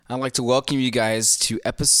I'd like to welcome you guys to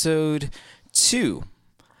episode 2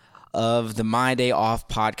 of the My Day Off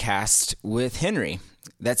podcast with Henry.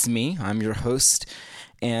 That's me. I'm your host,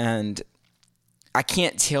 and I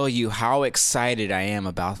can't tell you how excited I am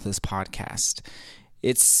about this podcast.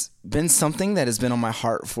 It's been something that has been on my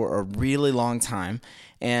heart for a really long time,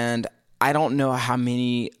 and I don't know how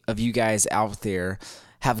many of you guys out there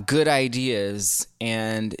have good ideas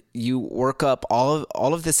and you work up all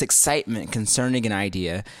of this excitement concerning an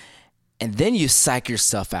idea, and then you psych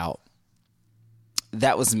yourself out.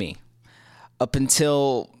 That was me. Up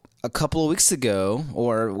until a couple of weeks ago,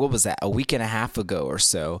 or what was that, a week and a half ago or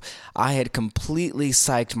so, I had completely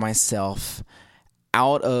psyched myself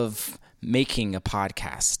out of making a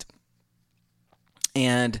podcast.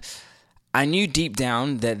 And I knew deep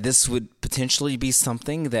down that this would potentially be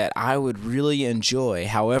something that I would really enjoy.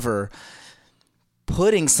 However,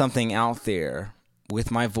 putting something out there with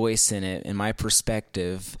my voice in it and my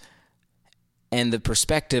perspective and the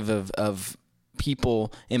perspective of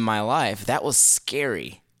people in my life, that was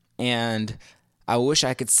scary. And I wish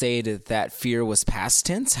I could say that fear was past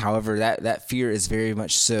tense. However, that fear is very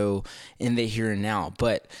much so in the here and now.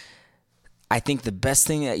 But I think the best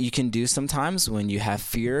thing that you can do sometimes when you have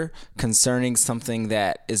fear concerning something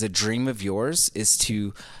that is a dream of yours is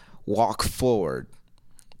to walk forward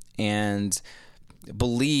and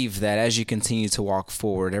believe that as you continue to walk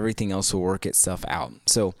forward, everything else will work itself out.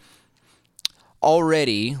 So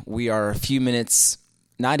already we are a few minutes,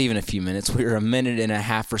 not even a few minutes, we're a minute and a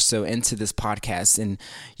half or so into this podcast, and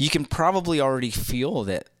you can probably already feel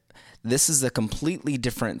that this is a completely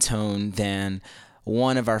different tone than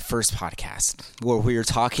one of our first podcasts where we were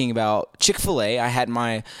talking about Chick-fil-A. I had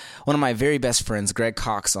one of my very best friends, Greg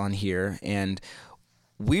Cox, on here, and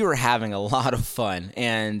we were having a lot of fun.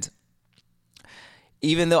 And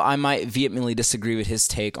even though I might vehemently disagree with his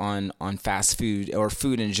take on fast food or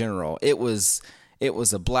food in general, it was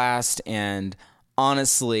a blast. And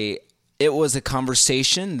honestly, it was a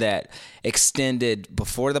conversation that extended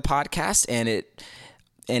before the podcast, and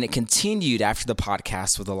it continued after the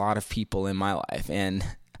podcast with a lot of people in my life. And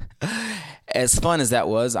as fun as that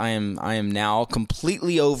was, I am now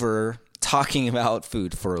completely over talking about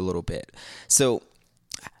food for a little bit. So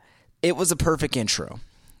it was a perfect intro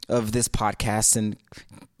of this podcast and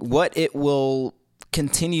what it will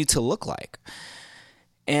continue to look like.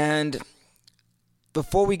 And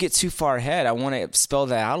before we get too far ahead, I want to spell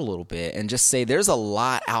that out a little bit and just say there's a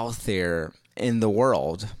lot out there in the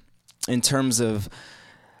world in terms of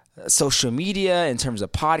social media, in terms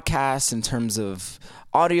of podcasts, in terms of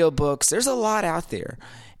audiobooks. There's a lot out there.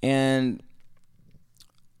 And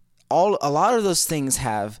a lot of those things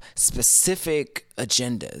have specific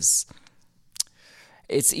agendas.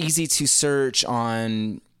 It's easy to search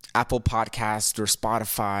on Apple Podcast or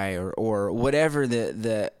Spotify or whatever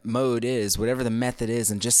the mode is, whatever the method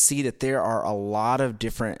is, and just see that there are a lot of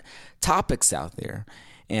different topics out there.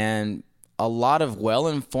 And a lot of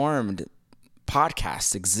well-informed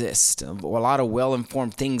podcasts exist. A lot of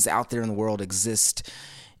well-informed things out there in the world exist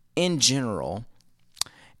in general.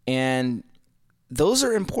 And those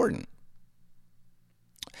are important.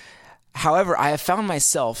 However, I have found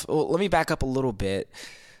myself, let me back up a little bit.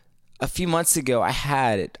 A few months ago, I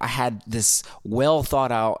had this well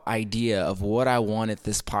thought out idea of what I wanted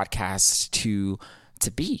this podcast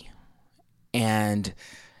to be. And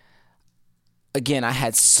again, I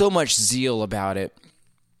had so much zeal about it.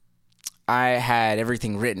 I had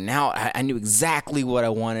everything written out. I knew exactly what I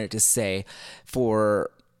wanted to say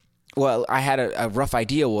I had a rough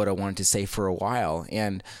idea what I wanted to say for a while.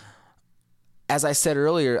 And as I said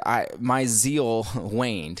earlier, my zeal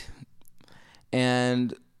waned.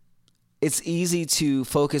 And it's easy to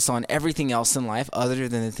focus on everything else in life other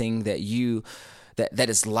than the thing that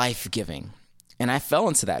is life-giving. And I fell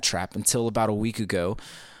into that trap until about a week ago.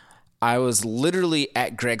 I was literally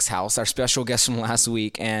at Greg's house, our special guest from last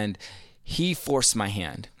week, and he forced my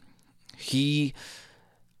hand. He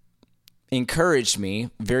encouraged me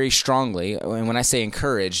very strongly. And when I say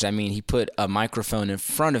encouraged, I mean he put a microphone in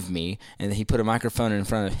front of me, and then he put a microphone in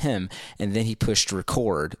front of him, and then he pushed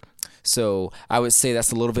record. So I would say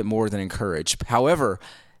that's a little bit more than encouraged. However,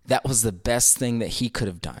 that was the best thing that he could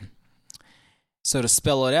have done. So to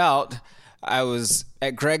spell it out, I was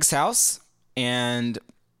at Greg's house, and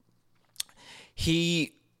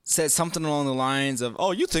he said something along the lines of,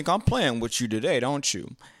 "Oh, you think I'm playing with you today, don't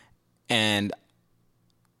you?" And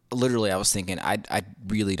literally I was thinking, I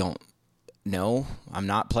really don't no, I'm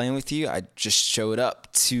not playing with you. I just showed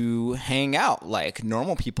up to hang out like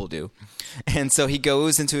normal people do. And so he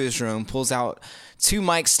goes into his room, pulls out 2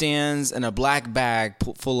 mic stands and a black bag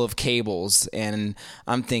full of cables. And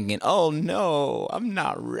I'm thinking, oh no, I'm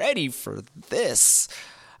not ready for this.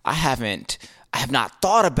 I have not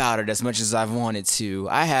thought about it as much as I've wanted to.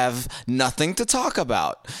 I have nothing to talk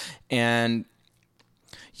about. And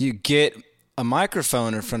you get a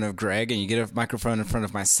microphone in front of Greg and you get a microphone in front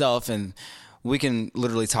of myself, and we can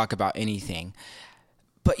literally talk about anything.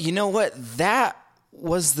 But you know what? That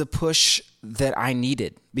was the push that I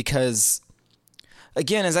needed, because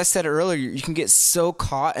again, as I said earlier, you can get so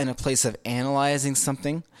caught in a place of analyzing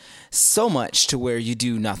something so much to where you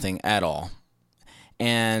do nothing at all.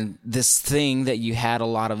 And this thing that you had a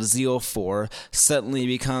lot of zeal for suddenly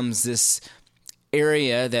becomes this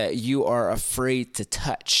area that you are afraid to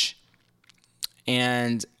touch.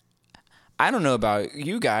 And I don't know about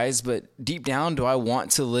you guys, but deep down, do I want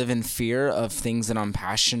to live in fear of things that I'm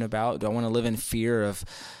passionate about? Do I want to live in fear of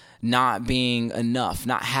not being enough,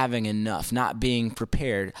 not having enough, not being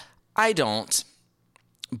prepared? I don't.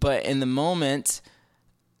 But in the moment,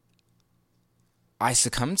 I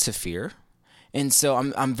succumb to fear. And so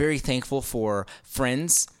I'm very thankful for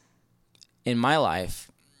friends in my life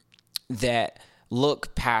that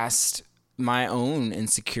look past my own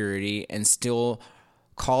insecurity and still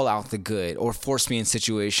call out the good, or force me in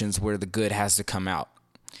situations where the good has to come out.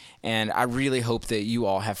 And I really hope that you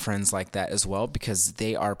all have friends like that as well, because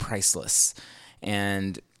they are priceless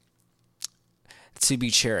and to be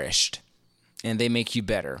cherished, and they make you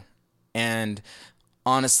better. And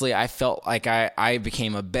honestly, I felt like I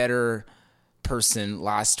became a better person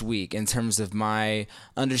last week in terms of my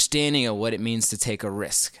understanding of what it means to take a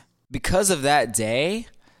risk. Because of that day,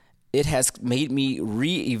 it has made me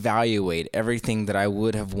reevaluate everything that I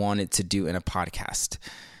would have wanted to do in a podcast.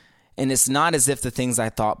 And it's not as if the things I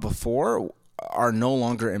thought before are no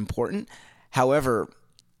longer important. However,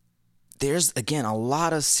 there's, again, a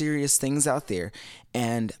lot of serious things out there.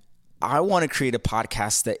 And I want to create a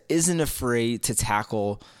podcast that isn't afraid to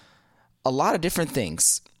tackle a lot of different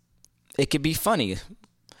things. It could be funny,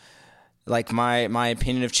 like my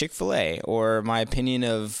opinion of Chick-fil-A, or my opinion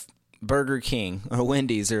of Burger King or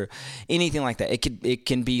Wendy's or anything like that. It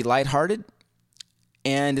can be lighthearted,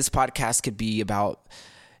 and this podcast could be about,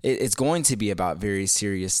 it's going to be about very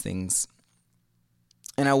serious things.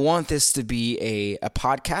 And I want this to be a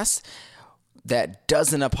podcast that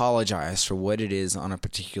doesn't apologize for what it is on a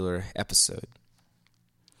particular episode.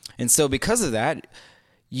 And so because of that,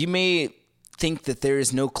 you may think that there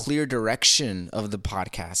is no clear direction of the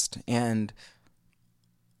podcast. And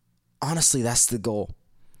honestly, that's the goal.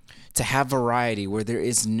 To have variety where there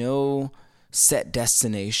is no set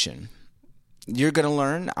destination. You're going to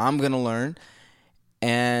learn, I'm going to learn,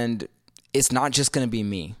 and it's not just going to be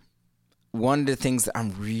me. One of the things that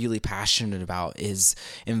I'm really passionate about is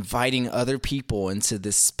inviting other people into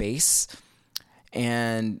this space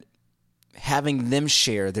and having them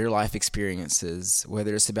share their life experiences,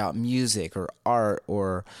 whether it's about music or art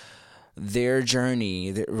or their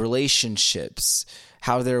journey, their relationships,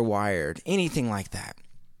 how they're wired, anything like that.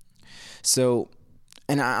 So,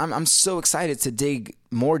 and I'm so excited to dig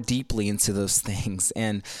more deeply into those things.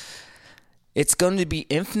 And it's going to be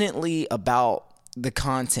infinitely about the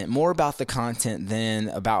content, more about the content than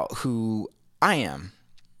about who I am.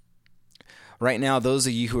 Right now, those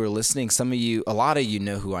of you who are listening, a lot of you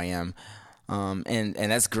know who I am. And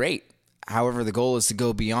that's great. However, the goal is to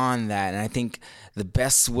go beyond that. And I think the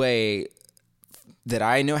best way that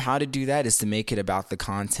I know how to do that is to make it about the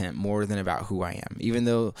content more than about who I am. Even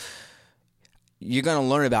though you're going to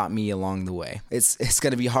learn about me along the way. It's going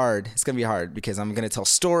to be hard. It's going to be hard because I'm going to tell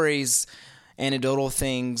stories, anecdotal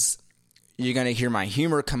things. You're going to hear my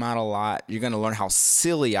humor come out a lot. You're going to learn how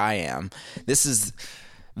silly I am. This is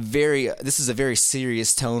a very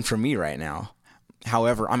serious tone for me right now.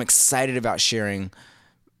 However, I'm excited about sharing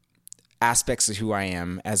aspects of who I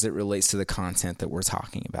am as it relates to the content that we're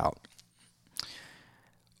talking about.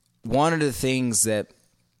 One of the things that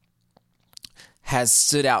has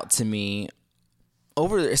stood out to me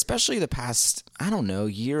over especially the past,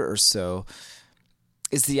 year or so,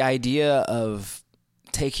 is the idea of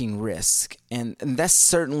taking risk. And that's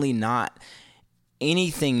certainly not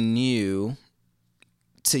anything new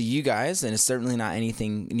to you guys, and it's certainly not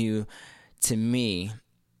anything new to me.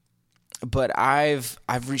 But I've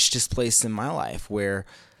reached this place in my life where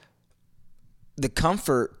the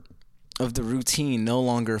comfort of the routine no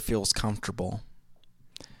longer feels comfortable.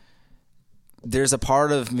 There's a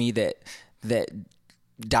part of me that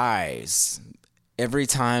dies every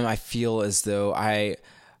time I feel as though I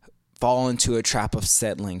fall into a trap of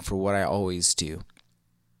settling for what I always do.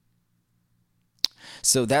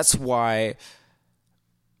 So that's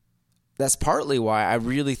partly why I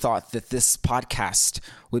really thought that this podcast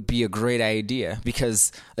would be a great idea,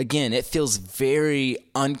 because again, it feels very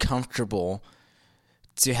uncomfortable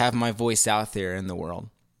to have my voice out there in the world.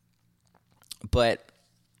 But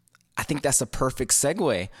I think that's a perfect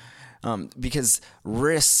segue, because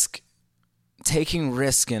taking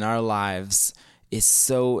risk in our lives is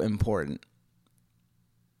so important.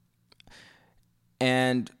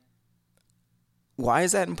 And why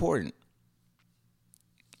is that important?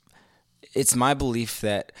 It's my belief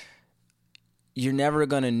that you're never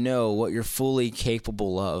going to know what you're fully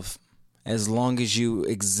capable of as long as you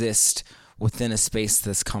exist within a space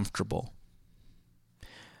that's comfortable.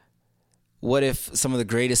 What if some of the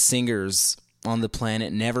greatest singers on the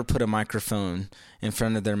planet never put a microphone in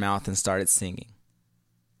front of their mouth and started singing?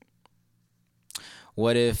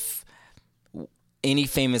 What if any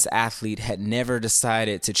famous athlete had never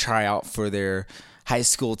decided to try out for their high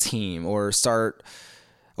school team or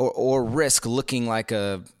risk looking like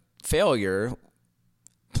a failure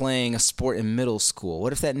playing a sport in middle school?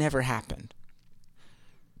 What if that never happened?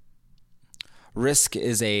 Risk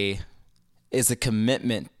is a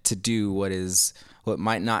commitment to do what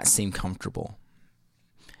might not seem comfortable.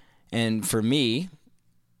 And for me,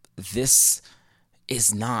 this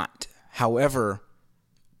is not. However,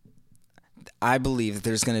 I believe that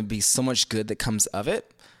there's going to be so much good that comes of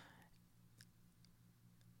it.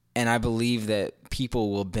 And I believe that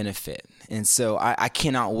people will benefit. And so I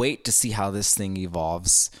cannot wait to see how this thing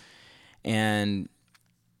evolves. And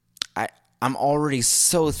I'm already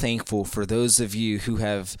so thankful for those of you who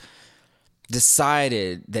have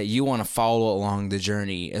decided that you want to follow along the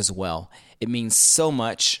journey as well. It means so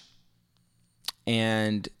much.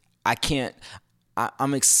 And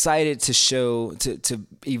I'm excited to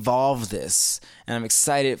evolve this. And I'm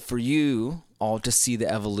excited for you all to see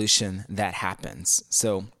the evolution that happens.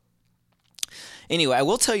 So anyway, I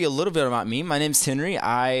will tell you a little bit about me. My name's Henry.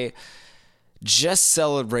 I just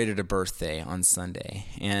celebrated a birthday on Sunday,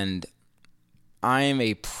 and I am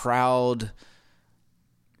a proud,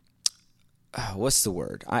 what's the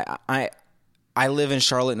word? I live in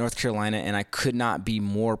Charlotte, North Carolina, and I could not be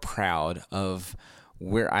more proud of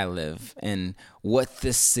where I live and what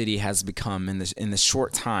this city has become in the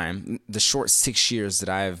short 6 years that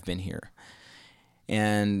I have been here.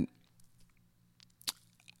 And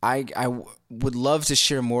I would love to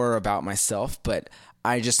share more about myself, but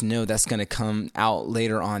I just know that's going to come out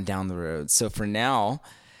later on down the road. So for now,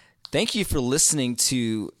 thank you for listening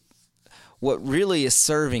to what really is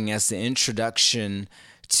serving as the introduction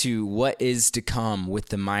to what is to come with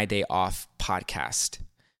the My Day Off podcast.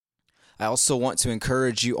 I also want to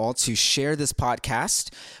encourage you all to share this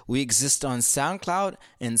podcast. We exist on SoundCloud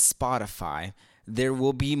and Spotify. There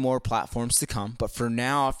will be more platforms to come, but for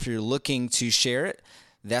now, if you're looking to share it,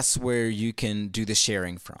 that's where you can do the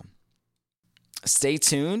sharing from. Stay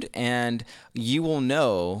tuned, and you will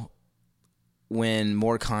know when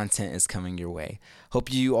more content is coming your way.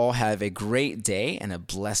 Hope you all have a great day and a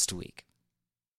blessed week.